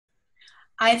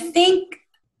I think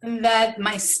that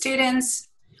my students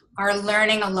are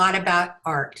learning a lot about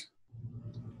art.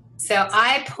 So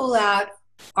I pull out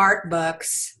art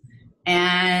books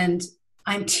and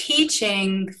I'm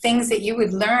teaching things that you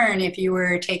would learn if you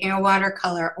were taking a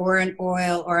watercolor or an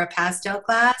oil or a pastel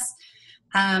class.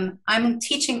 I'm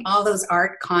teaching all those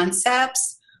art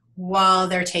concepts while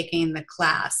they're taking the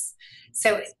class.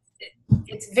 So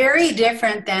it's very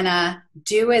different than a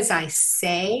do as I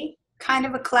say kind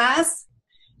of a class.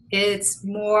 It's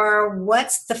more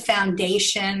what's the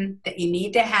foundation that you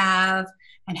need to have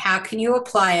and how can you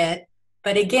apply it?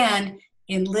 But again,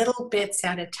 in little bits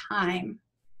at a time.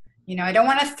 You know, I don't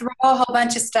want to throw a whole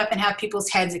bunch of stuff and have people's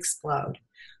heads explode.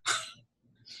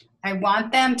 I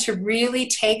want them to really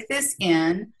take this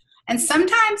in. And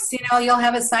sometimes, you know, you'll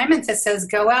have assignments that says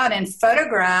go out and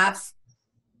photograph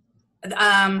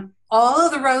all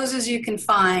of the roses you can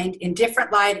find in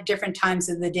different light at different times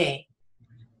of the day.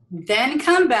 Then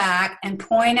come back and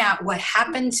point out what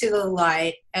happened to the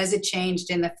light as it changed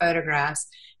in the photographs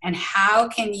and how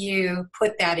can you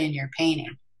put that in your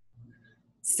painting.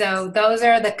 So those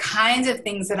are the kinds of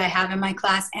things that I have in my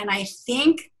class, and I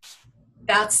think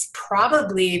that's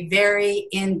probably very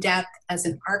in-depth as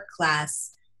an art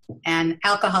class, and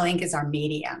Alcohol Inc. is our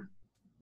medium.